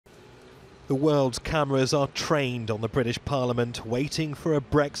The world's cameras are trained on the British Parliament, waiting for a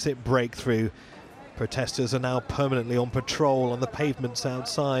Brexit breakthrough. Protesters are now permanently on patrol on the pavements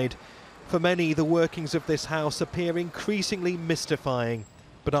outside. For many, the workings of this House appear increasingly mystifying.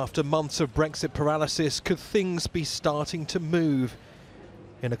 But after months of Brexit paralysis, could things be starting to move?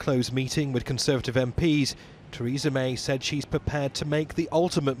 In a closed meeting with Conservative MPs, Theresa May said she's prepared to make the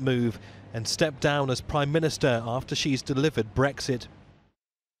ultimate move and step down as Prime Minister after she's delivered Brexit.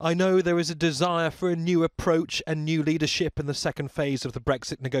 I know there is a desire for a new approach and new leadership in the second phase of the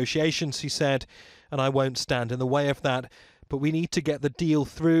Brexit negotiations, he said, and I won't stand in the way of that, but we need to get the deal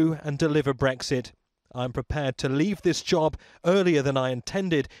through and deliver Brexit. I'm prepared to leave this job earlier than I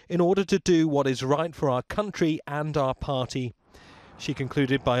intended in order to do what is right for our country and our party. She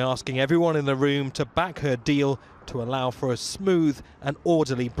concluded by asking everyone in the room to back her deal to allow for a smooth and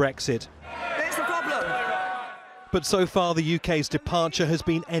orderly Brexit. It's the problem. But so far the UK's departure has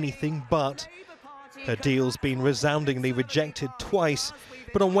been anything but. Her deal's been resoundingly rejected twice,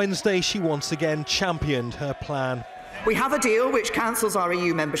 but on Wednesday she once again championed her plan. We have a deal which cancels our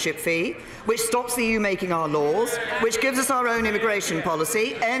EU membership fee, which stops the EU making our laws, which gives us our own immigration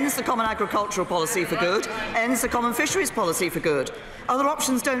policy, ends the common agricultural policy for good, ends the common fisheries policy for good. Other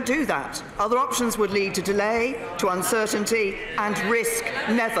options don't do that. Other options would lead to delay, to uncertainty and risk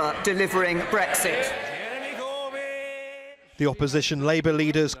never delivering Brexit. The opposition Labour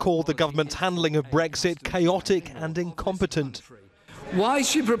leaders called the government's handling of Brexit chaotic and incompetent. Why is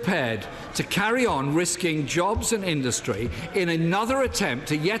she prepared to carry on risking jobs and industry in another attempt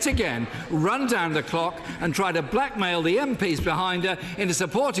to yet again run down the clock and try to blackmail the MPs behind her into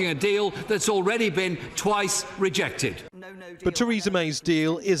supporting a deal that's already been twice rejected? But Theresa May's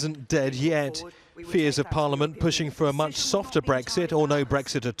deal isn't dead yet. Fears of Parliament pushing for a much softer Brexit or no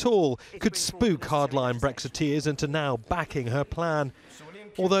Brexit at all could spook hardline Brexiteers into now backing her plan.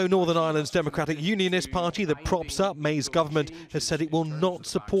 Although Northern Ireland's Democratic Unionist Party that props up May's government has said it will not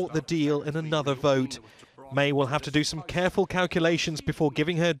support the deal in another vote. May will have to do some careful calculations before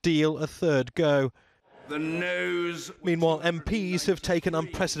giving her deal a third go. Meanwhile, MPs have taken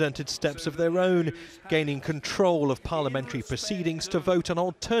unprecedented steps of their own, gaining control of parliamentary proceedings to vote on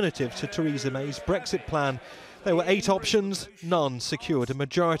alternatives to Theresa May's Brexit plan. There were 8 options, none secured a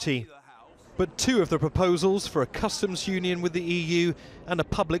majority. But 2 of the proposals for a customs union with the EU and a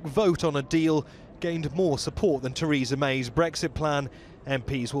public vote on a deal gained more support than Theresa May's Brexit plan.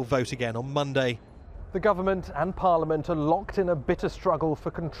 MPs will vote again on Monday. The government and Parliament are locked in a bitter struggle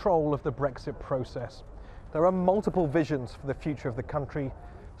for control of the Brexit process. There are multiple visions for the future of the country,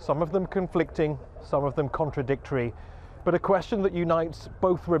 some of them conflicting, some of them contradictory. But a question that unites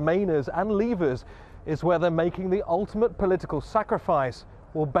both Remainers and Leavers is whether making the ultimate political sacrifice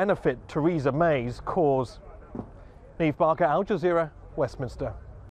will benefit Theresa May's cause. Neave, Al Jazeera, Westminster.